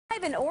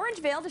live in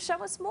Orangevale to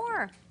show us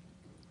more.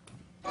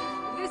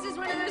 This is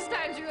one of those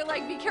times where you're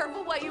like, be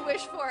careful what you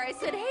wish for. I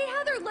said, hey,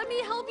 Heather, let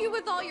me help you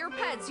with all your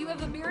pets. You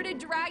have a bearded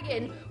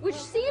dragon, which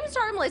seems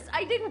harmless.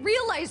 I didn't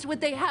realize what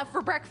they have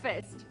for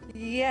breakfast.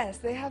 Yes,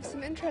 they have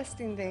some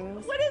interesting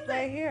things. What is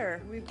right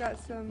here? We've got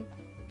some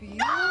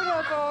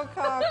beautiful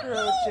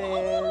cockroaches.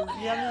 Yum,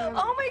 yum.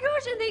 Oh my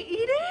gosh, and they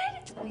eat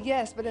it?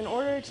 Yes, but in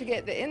order to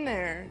get the in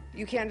there,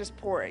 you can't just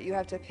pour it. You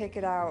have to pick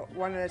it out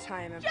one at a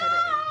time and put it in.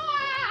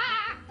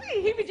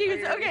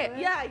 Heebie-jeebies. Okay,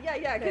 yeah,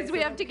 because Okay, we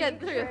so have the to get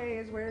pink through. tray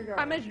is where you're going.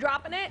 I'm just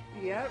dropping it.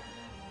 Yep.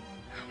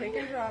 Pick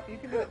and drop. You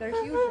can do it.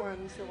 They're huge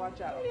ones, so watch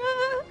out.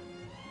 Yeah,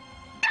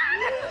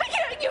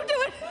 you do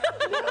it.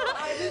 No,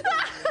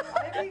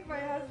 I make my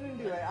husband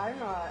do it. I'm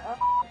not.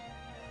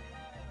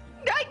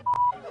 I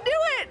do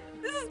it.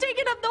 This is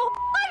taking up the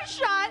whole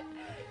shot.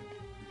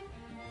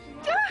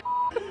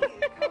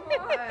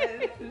 Come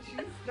on.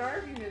 She's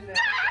starving in there.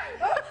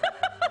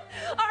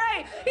 All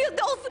right,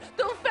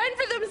 they'll fend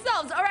for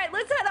themselves. All right,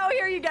 let's head out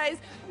here, you guys,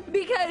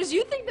 because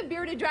you think the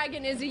bearded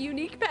dragon is a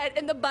unique pet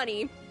and the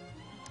bunny.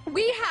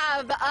 We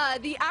have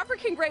the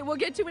African gray we'll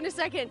get to in a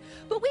second,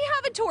 but we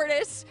have a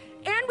tortoise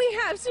and we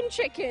have some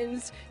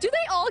chickens. Do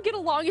they all get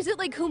along? Is it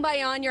like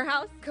kumbaya in your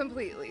house?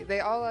 Completely. They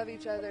all love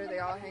each other. They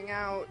all hang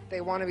out.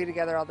 They want to be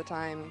together all the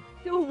time.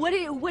 So what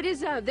is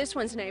this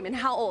one's name and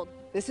how old?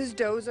 This is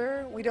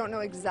Dozer. We don't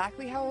know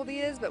exactly how old he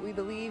is, but we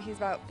believe he's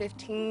about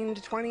 15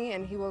 to 20,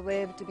 and he will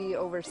live to be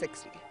over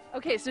 60.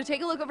 Okay, so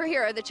take a look over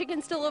here. Are the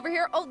chickens still over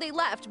here? Oh, they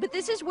left, but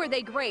this is where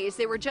they graze.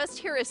 They were just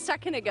here a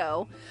second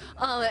ago.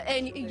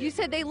 And you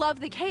said they love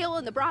the kale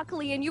and the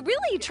broccoli, and you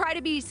really try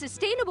to be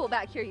sustainable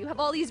back here. You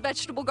have all these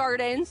vegetable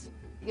gardens.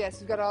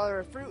 Yes, we've got all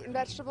our fruit and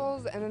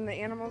vegetables, and then the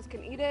animals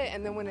can eat it,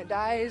 and then when it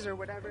dies or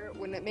whatever,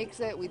 when it makes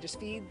it, we just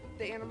feed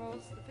the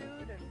animals the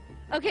food.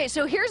 Okay,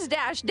 so here's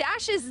Dash.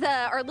 Dash is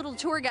our little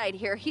tour guide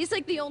here. He's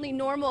like the only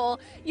normal,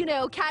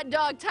 cat,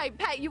 dog type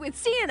pet you would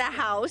see in a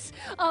house.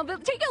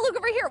 But take a look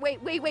over here.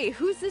 Wait.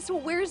 Who's this?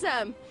 Where's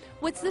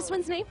what's this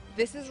one's name?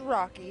 This is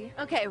Rocky.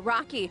 Okay,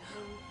 Rocky.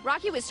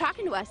 Rocky was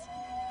talking to us.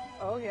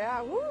 Oh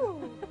yeah,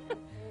 woo!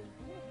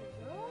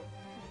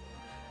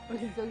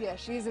 Okay, so yeah,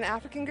 she's an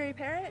African gray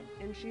parrot,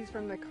 and she's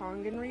from the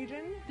Congan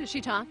region. Does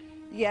she talk?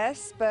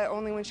 Yes, but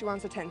only when she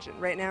wants attention.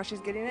 Right now she's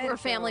getting it. We're a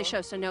family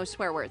show, so no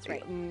swear words,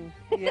 right?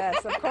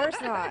 Yes, of course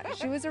not.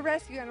 She was a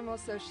rescue animal,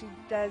 so she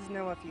does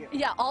know a few.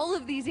 Yeah, all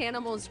of these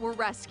animals were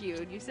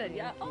rescued. You said,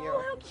 yeah. Thank you.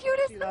 Oh, how cute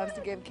is She that? loves to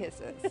give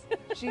kisses.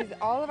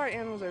 All of our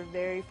animals are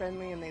very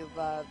friendly, and they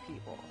love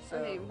people. So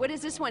Okay, what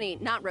does this one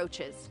eat? Not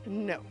roaches.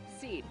 no,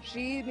 Seed.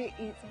 she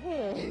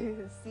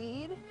eats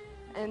seed,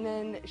 and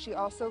then she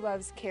also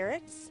loves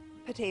carrots,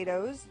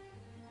 potatoes.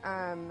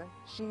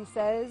 She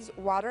says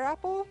water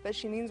apple, but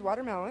she means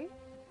watermelon.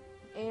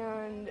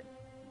 And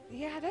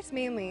yeah, that's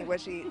mainly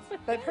what she eats.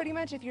 But pretty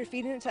much if you're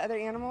feeding it to other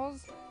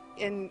animals,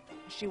 and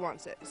she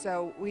wants it.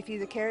 So we feed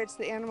the carrots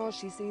to the animals,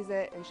 she sees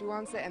it and she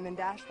wants it, and then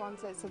Dash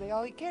wants it, so they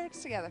all eat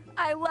carrots together.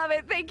 I love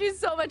it. Thank you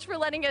so much for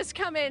letting us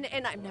come in,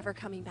 and I'm never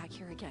coming back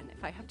here again.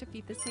 If I have to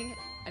feed this thing,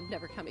 I'm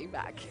never coming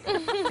back.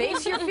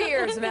 Face your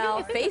fears,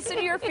 Mel. Face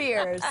into your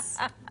fears.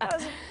 That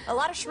was a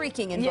lot of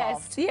shrieking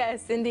involved.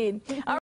 Yes, indeed.